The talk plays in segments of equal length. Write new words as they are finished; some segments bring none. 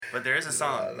But there is a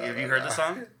song. Have you heard the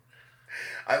song?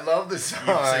 I love the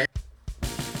song.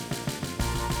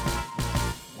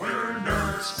 We're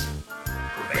nerds.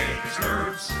 We're Vegas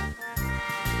nerds.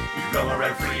 We go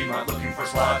around Fremont looking for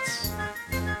slots.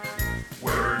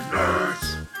 We're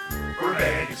nerds. We're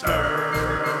Vegas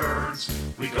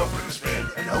nerds. We go for the spin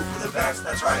and hope for the best.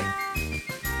 That's right. We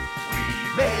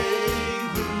may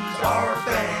lose our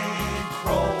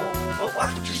bankroll, but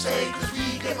watch what you say, 'cause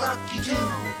we get lucky too.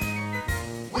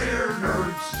 We're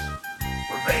nerds.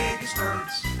 We're Vegas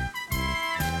nerds.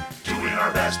 Doing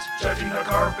our best, judging the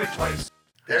carpet twice.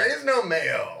 There is no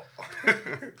mayo.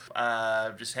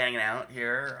 Just hanging out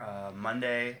here,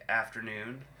 Monday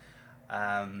afternoon.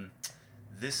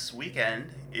 This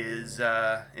weekend is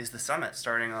the summit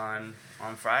starting on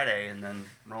Friday and then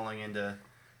rolling into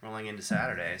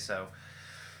Saturday. So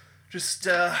just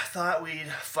thought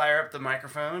we'd fire up the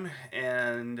microphone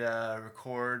and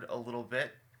record a little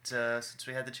bit since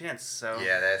we had the chance. So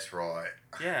Yeah, that's right.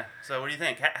 yeah. So what do you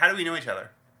think? How do we know each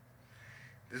other?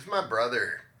 This is my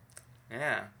brother.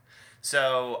 Yeah.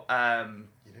 So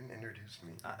You didn't introduce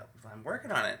me. I'm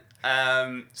working on it.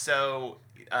 I'm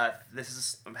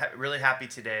really happy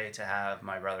today to have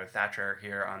my brother Thatcher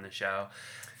here on the show.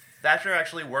 Thatcher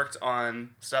actually worked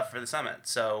on stuff for the summit,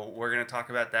 so we're going to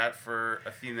talk about that for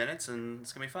a few minutes, and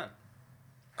it's going to be fun.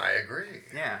 I agree.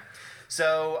 Yeah.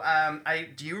 So,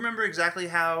 do you remember exactly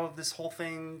how this whole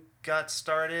thing got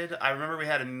started? I remember we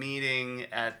had a meeting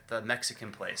at the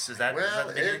Mexican place. Is that the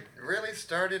beginning? It really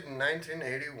started in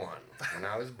 1981 when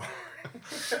I was born.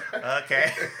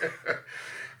 Okay.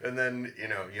 And then,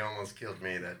 you almost killed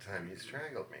me that time. You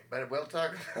strangled me. But we'll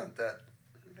talk about that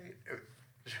later.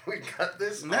 Should we cut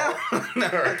this? No,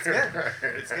 it's good.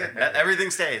 It's good.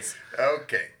 Everything stays.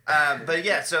 Okay. But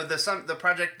yeah, so the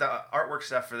project, the artwork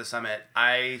stuff for the summit,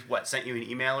 I sent you an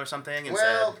email or something and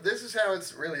Well, said, this is how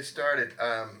it's really started.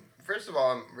 First of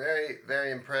all, I'm very,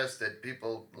 very impressed that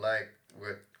people like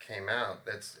what came out.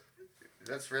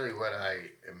 That's really what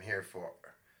I am here for,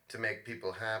 to make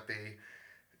people happy,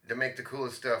 to make the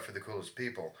coolest stuff for the coolest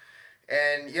people.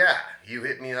 And yeah, you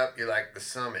hit me up, you like the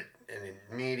summit, and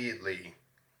immediately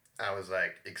I was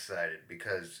like excited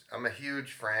because I'm a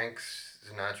huge Frank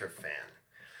Sinatra fan.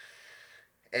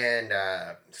 And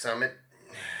summit,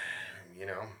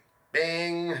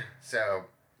 bing. So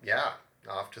yeah,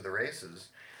 off to the races.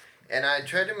 And I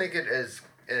tried to make it as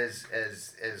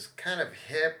kind of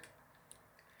hip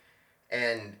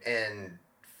and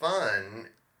fun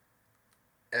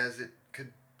as it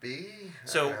could be.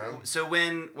 So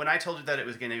when I told you that it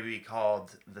was going to be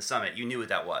called the summit, you knew what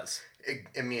that was.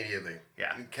 Immediately.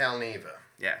 Yeah. Calneva.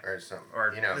 Yeah. Or something.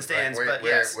 Or the stands, like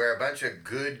yes. Where a bunch of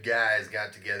good guys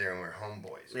got together and we're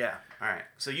homeboys. Yeah. All right.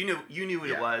 So you knew what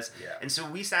it was. Yeah. And so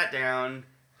we sat down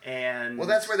and... Well,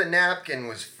 that's where the napkin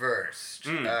was first.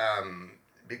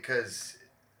 Because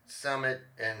Summit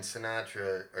and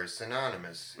Sinatra are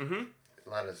synonymous. Mm-hmm. A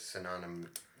lot of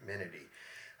synonymity.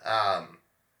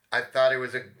 I thought it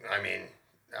was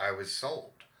I was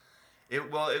sold. I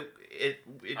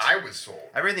was sold.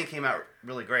 Everything came out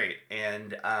really great,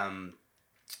 and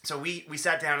so we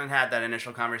sat down and had that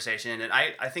initial conversation, and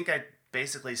I think I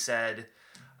basically said,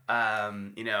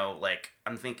 I'm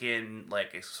thinking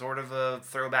like a sort of a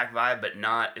throwback vibe, but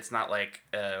it's not like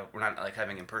we're not like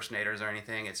having impersonators or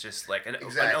anything. It's just like an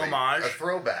homage, a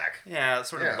throwback. Yeah,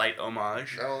 sort of light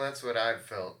homage. Oh, that's what I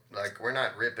felt. Like we're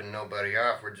not ripping nobody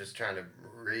off. We're just trying to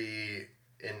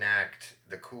reenact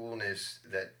the coolness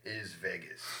that is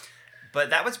Vegas. But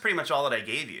that was pretty much all that I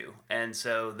gave you, and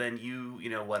so then you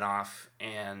went off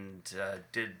and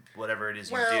did whatever it is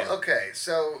you do. Well, okay,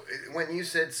 so when you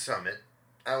said summit,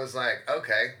 I was like,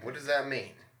 okay, what does that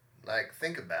mean? Like,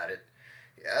 think about it.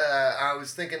 I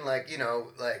was thinking like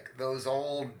those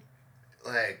old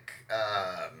like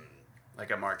a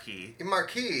marquee.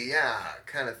 Marquee, yeah,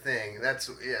 kind of thing. That's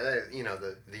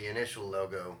the initial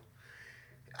logo.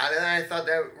 I thought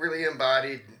that really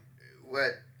embodied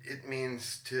what it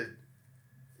means to,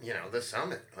 the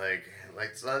summit. Like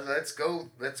let's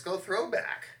go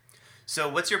throwback. So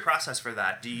what's your process for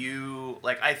that? Do you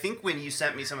I think when you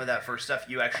sent me some of that first stuff,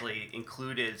 you actually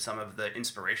included some of the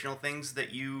inspirational things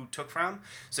that you took from.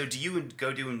 So do you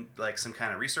go do some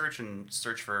kind of research and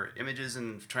search for images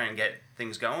and try and get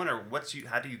things going, or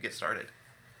how do you get started?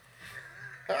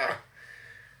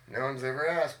 No one's ever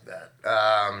asked that.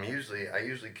 I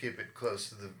usually keep it close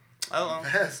to the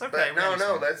best. Okay. But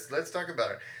no, let's talk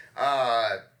about it.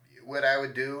 What I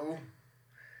would do,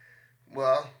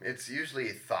 well, it's usually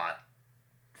thought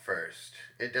first.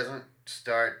 It doesn't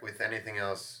start with anything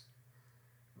else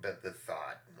but the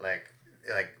thought. Like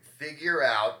figure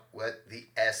out what the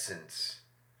essence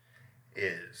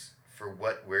is for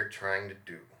what we're trying to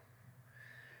do.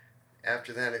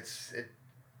 After that, it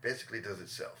basically does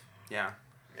itself. Yeah.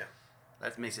 Yeah.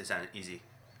 That makes it sound easy.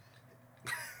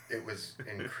 It was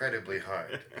incredibly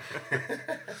hard.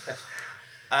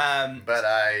 Um, But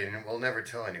I will never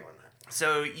tell anyone that.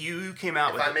 so you came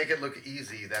out with... If I make it look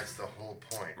easy, that's the whole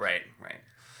point. Right.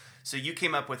 So you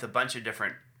came up with a bunch of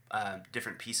different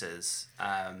pieces.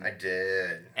 I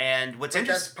did. And what's But interesting...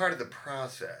 that's part of the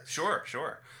process. Sure.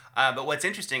 But what's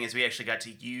interesting is we actually got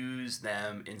to use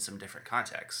them in some different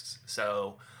contexts.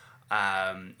 So,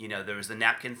 there was the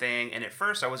napkin thing, and at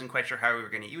first I wasn't quite sure how we were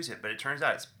going to use it, but it turns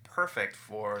out it's perfect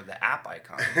for the app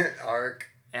icon. ARC.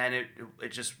 And it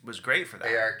just was great for that.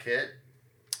 ARKit.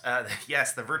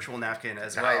 Yes, the virtual napkin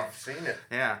as well. I've seen it.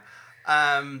 Yeah.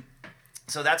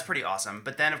 So that's pretty awesome.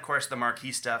 But then, of course, the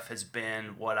marquee stuff has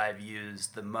been what I've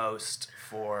used the most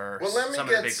for Well, let me some of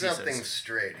the get big something pieces.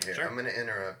 straight here. Sure. I'm going to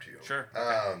interrupt you. Sure.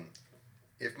 Okay.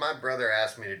 If my brother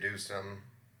asked me to do something,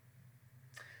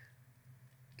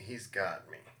 he's got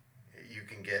me. You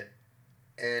can get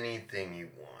anything you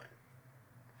want.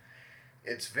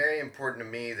 It's very important to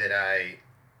me that I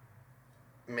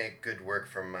make good work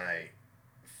for my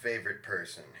favorite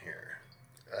person here.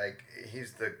 Like,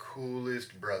 he's the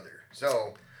coolest brother.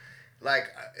 So, like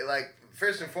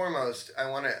first and foremost, I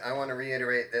want to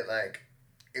reiterate that, like,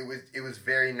 it was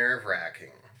very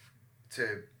nerve-wracking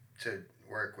to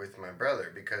work with my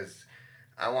brother because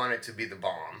I want it to be the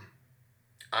bomb.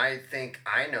 I think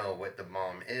I know what the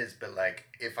bomb is, but, like,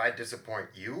 if I disappoint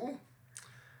you,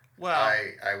 Well,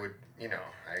 I would,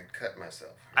 I'd cut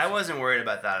myself. I wasn't worried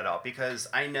about that at all because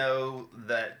I know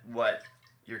that what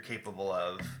you're capable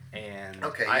of, and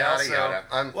Okay, I yada also, yada.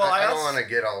 I don't want to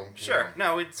get all... Sure,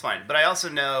 no, it's fine. But I also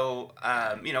know,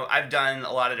 I've done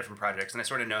a lot of different projects, and I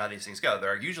sort of know how these things go.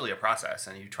 They're usually a process,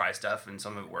 and you try stuff, and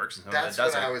some of it works, and some That's of it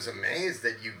doesn't. when I was amazed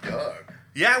that you dug.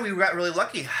 Yeah, we got really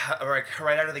lucky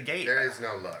right out of the gate. There is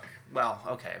no luck. Well,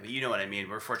 okay, but you know what I mean.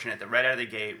 We're fortunate that right out of the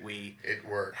gate It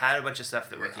worked. had a bunch of stuff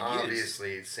that we We're could use.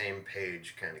 obviously same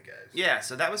page kind of guys. Yeah,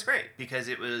 so that was great because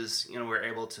it was, we were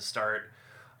able to start,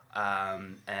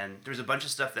 and there's a bunch of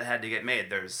stuff that had to get made.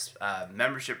 There's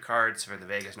membership cards for the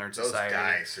Vegas Nerd Those Society.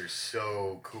 dice are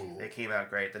so cool. They came out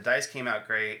great. The dice came out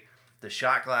great. The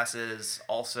shot glasses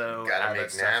also Gotta had make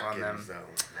that stuff on them. napkins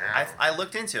though. Now. I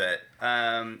looked into it.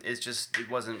 It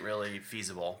wasn't really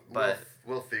feasible, but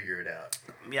we'll figure it out.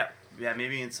 yeah,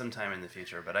 maybe in some time in the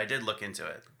future. But I did look into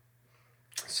it.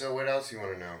 So what else you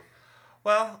want to know?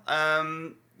 Well,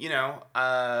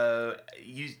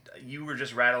 you were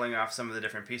just rattling off some of the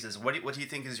different pieces. What do you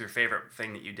think is your favorite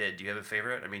thing that you did? Do you have a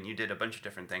favorite? I mean, you did a bunch of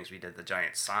different things. We did the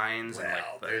giant signs. Well, and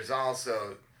there's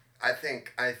also, I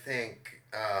think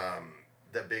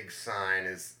the big sign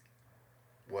is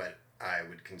what I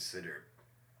would consider.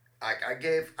 I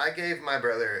gave my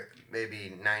brother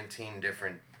maybe 19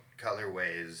 different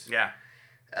colorways. Yeah.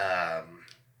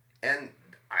 And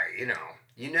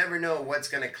you never know what's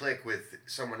going to click with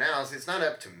someone else. It's not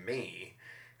up to me.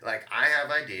 Like, I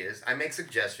have ideas. I make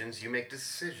suggestions. You make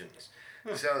decisions.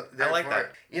 So, therefore, I like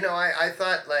that. I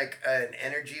thought, like, an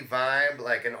energy vibe,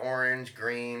 like an orange,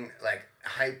 green, like,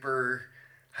 hyper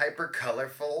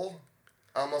colorful.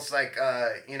 Almost like,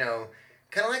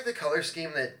 kind of like the color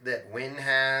scheme that Win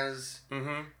has.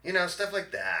 Mm-hmm. Stuff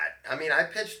like that. I mean, I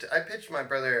pitched my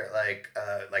brother like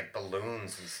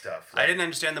balloons and stuff. I didn't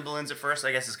understand the balloons at first.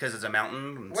 I guess it's because it's a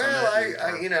mountain. And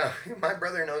Well, my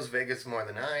brother knows Vegas more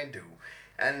than I do,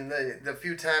 and the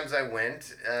few times I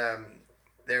went,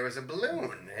 there was a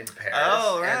balloon in Paris.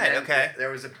 Oh, right, and then okay. There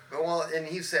was and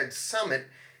he said Summit.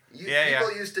 Yeah.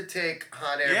 People used to take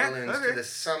hot air balloons to the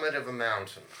summit of a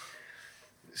mountain.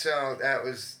 So that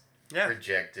was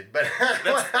rejected, but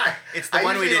it's the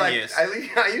one we didn't use.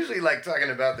 I usually like talking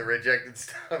about the rejected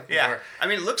stuff. Yeah, more. I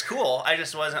mean, it looks cool. I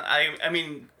just wasn't. I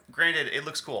mean, granted, it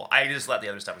looks cool. I just thought the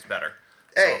other stuff was better,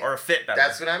 or fit better.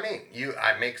 That's what I mean.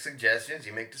 I make suggestions,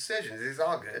 you make decisions. It's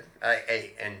all good.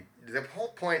 And the whole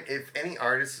point, if any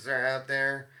artists are out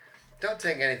there, don't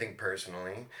take anything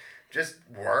personally. Just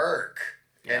work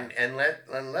and let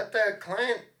the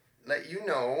client let you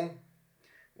know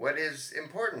what is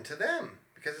important to them.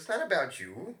 Because it's not about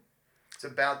you.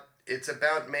 It's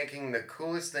about making the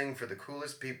coolest thing for the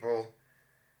coolest people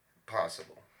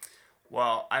possible.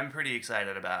 Well, I'm pretty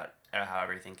excited about how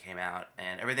everything came out,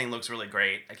 and everything looks really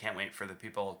great. I can't wait for the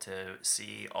people to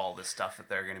see all the stuff that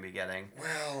they're going to be getting.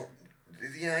 Well,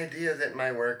 the idea that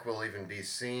my work will even be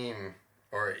seen,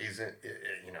 or isn't,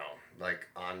 like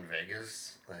on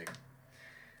Vegas, like,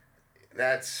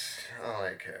 that's all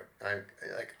I care.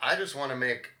 I just want to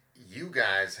make you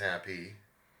guys happy.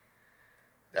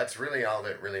 That's really all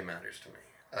that really matters to me.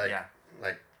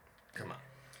 Like, come on.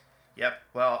 Yep.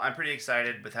 Well, I'm pretty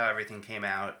excited with how everything came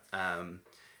out,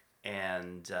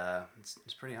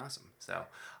 it's pretty awesome. So,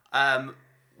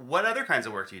 what other kinds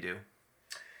of work do you do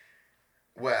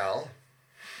Well,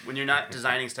 when you're not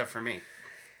designing stuff for me?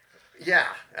 yeah,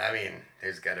 I mean,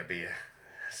 there's got to be a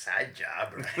side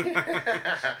job,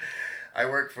 right? I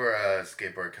work for a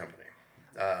skateboard company.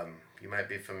 You might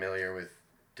be familiar with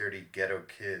Dirty Ghetto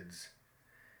Kids,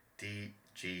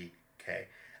 DGK.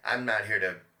 I'm not here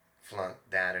to flunk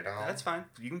that at all. That's fine.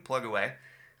 You can plug away.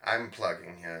 I'm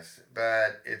plugging, yes,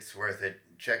 but it's worth it.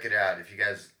 Check it out. If you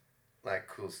guys like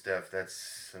cool stuff,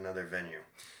 that's another venue.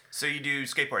 So you do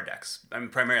skateboard decks. I mean,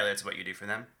 primarily that's what you do for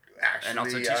them. Actually, and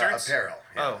also t-shirts? Apparel.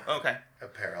 Yeah. Oh, okay.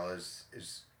 Apparel is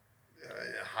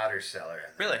a hotter seller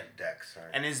than Really? decks.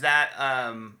 Sorry. And is that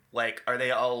are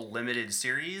they all limited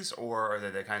series, or are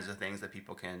they the kinds of things that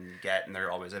people can get and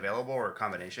they're always available, or a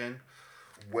combination?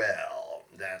 Well,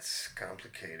 that's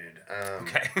complicated.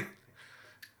 Okay.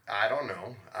 I don't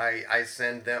know. I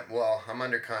send them. Well, I'm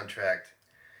under contract,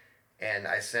 and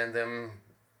I send them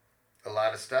a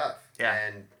lot of stuff. Yeah.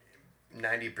 And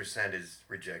 90% is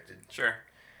rejected. Sure.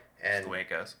 And That's the way it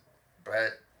goes.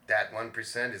 But that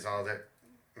 1% is all that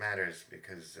matters,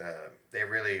 because they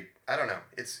really, I don't know.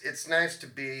 It's nice to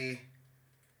be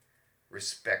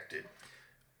respected.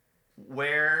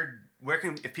 Where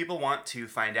can, if people want to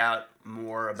find out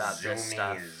more about this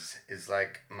stuff? Zoomies is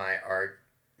like my art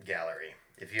gallery.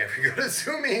 If you ever go to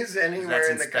Zoomies anywhere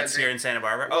in the country. That's here in Santa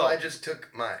Barbara? Well, I just took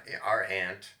our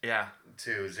aunt Yeah.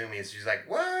 to Zoomies. She's like,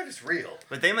 what? It's real.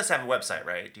 But they must have a website,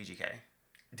 right? DGK.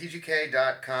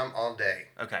 DGK.com all day.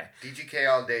 Okay.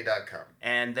 DGKallday.com.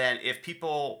 And then if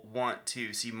people want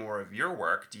to see more of your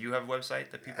work, do you have a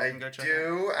website that people can go check out? I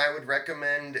do. I would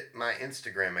recommend my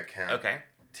Instagram account. Okay.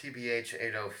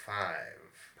 TBH805.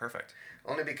 Perfect.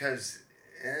 Only because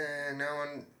no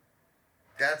one...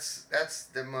 That's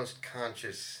the most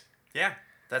conscious... Yeah.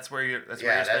 That's where you're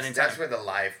spending time. That's where the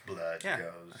lifeblood Yeah.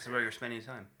 goes. That's where you're spending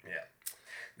time. Yeah.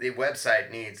 The website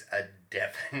needs a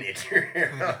definite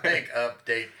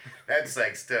update. That's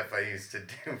like stuff I used to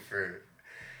do for...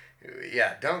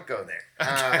 Yeah, don't go there.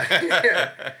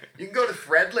 Yeah. You can go to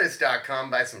threadless.com,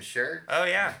 buy some shirts. Oh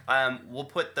yeah. I'll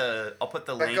put the link.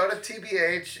 But go to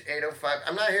TBH805.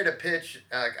 I'm not here to pitch.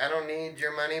 I don't need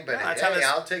your money, but No, that's hey,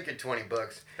 I'll take your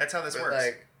 $20. That's how this but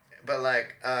works.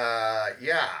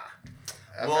 Yeah.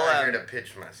 I'm not here to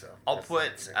pitch myself.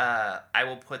 I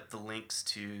will put the links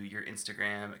to your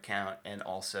Instagram account and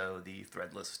also the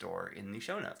Threadless store in the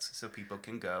show notes, so people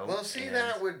can go. Well, see,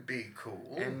 that would be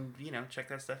cool. And check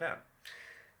that stuff out.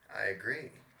 I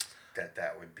agree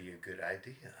that would be a good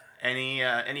idea.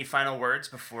 Any final words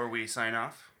before we sign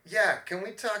off? Yeah, can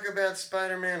we talk about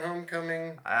Spider-Man: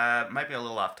 Homecoming? Might be a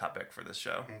little off topic for this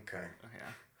show. Okay. Yeah.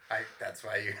 That's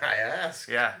why I asked.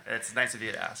 Yeah, it's nice of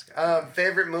you to ask.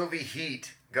 Favorite movie,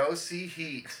 Heat. Go see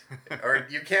Heat. Or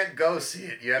you can't go see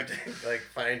it. You have to,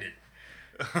 find it.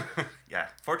 Yeah,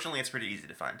 fortunately, it's pretty easy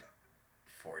to find.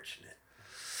 Fortunate.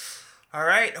 All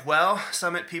right, well,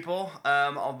 Summit people,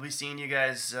 I'll be seeing you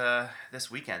guys this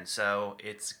weekend, so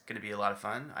it's going to be a lot of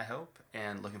fun, I hope,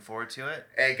 and looking forward to it.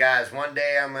 Hey, guys, one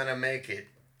day I'm going to make it.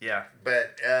 Yeah.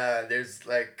 But there's,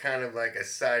 kind of a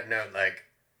side note,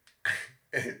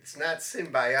 it's not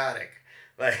symbiotic.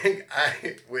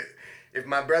 If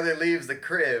my brother leaves the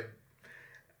crib,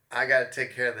 I gotta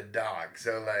take care of the dog.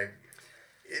 So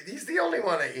he's the only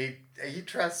one he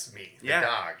trusts me. The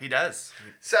dog. He does.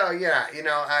 So yeah,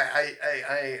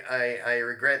 I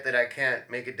regret that I can't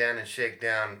make it down and shake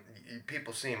down.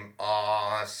 People seem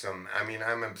awesome. I mean,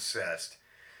 I'm obsessed,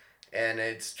 and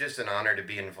it's just an honor to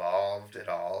be involved at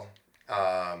all.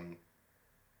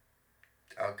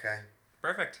 Okay.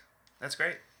 Perfect. That's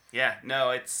great. Yeah, no,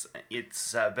 it's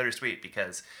bittersweet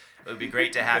because it would be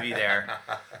great to have you there.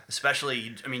 Especially,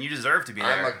 you deserve to be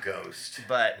there. I'm a ghost.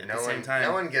 But at the same time...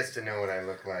 No one gets to know what I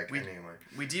look like anyway.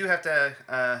 We do have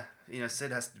to,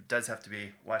 Sid does have to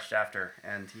be watched after,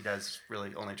 and he does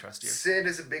really only trust you. Sid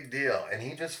is a big deal, and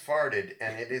he just farted,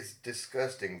 and it is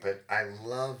disgusting, but I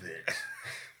love it.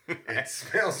 It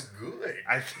smells good.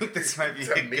 I think this might be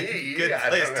a good I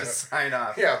place to sign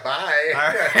off. Yeah, bye.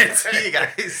 All right, see you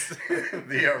guys.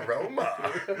 The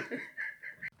aroma.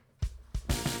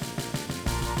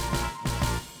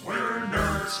 We're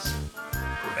nerds.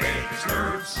 We're Vegas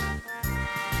nerds.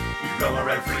 We go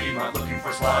around Fremont looking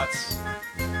for slots.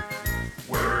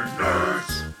 We're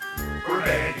nerds. We're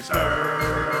Vegas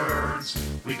nerds.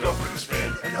 We go for the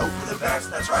spin and hope for the best.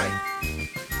 That's right. We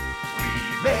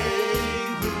may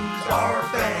lose our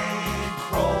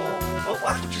bankroll, but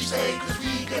watch what you say, 'cause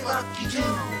we get lucky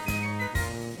too.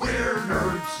 We're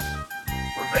nerds.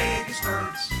 We're Vegas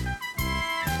nerds.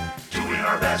 Doing our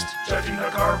our best, judging the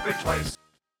carpet twice.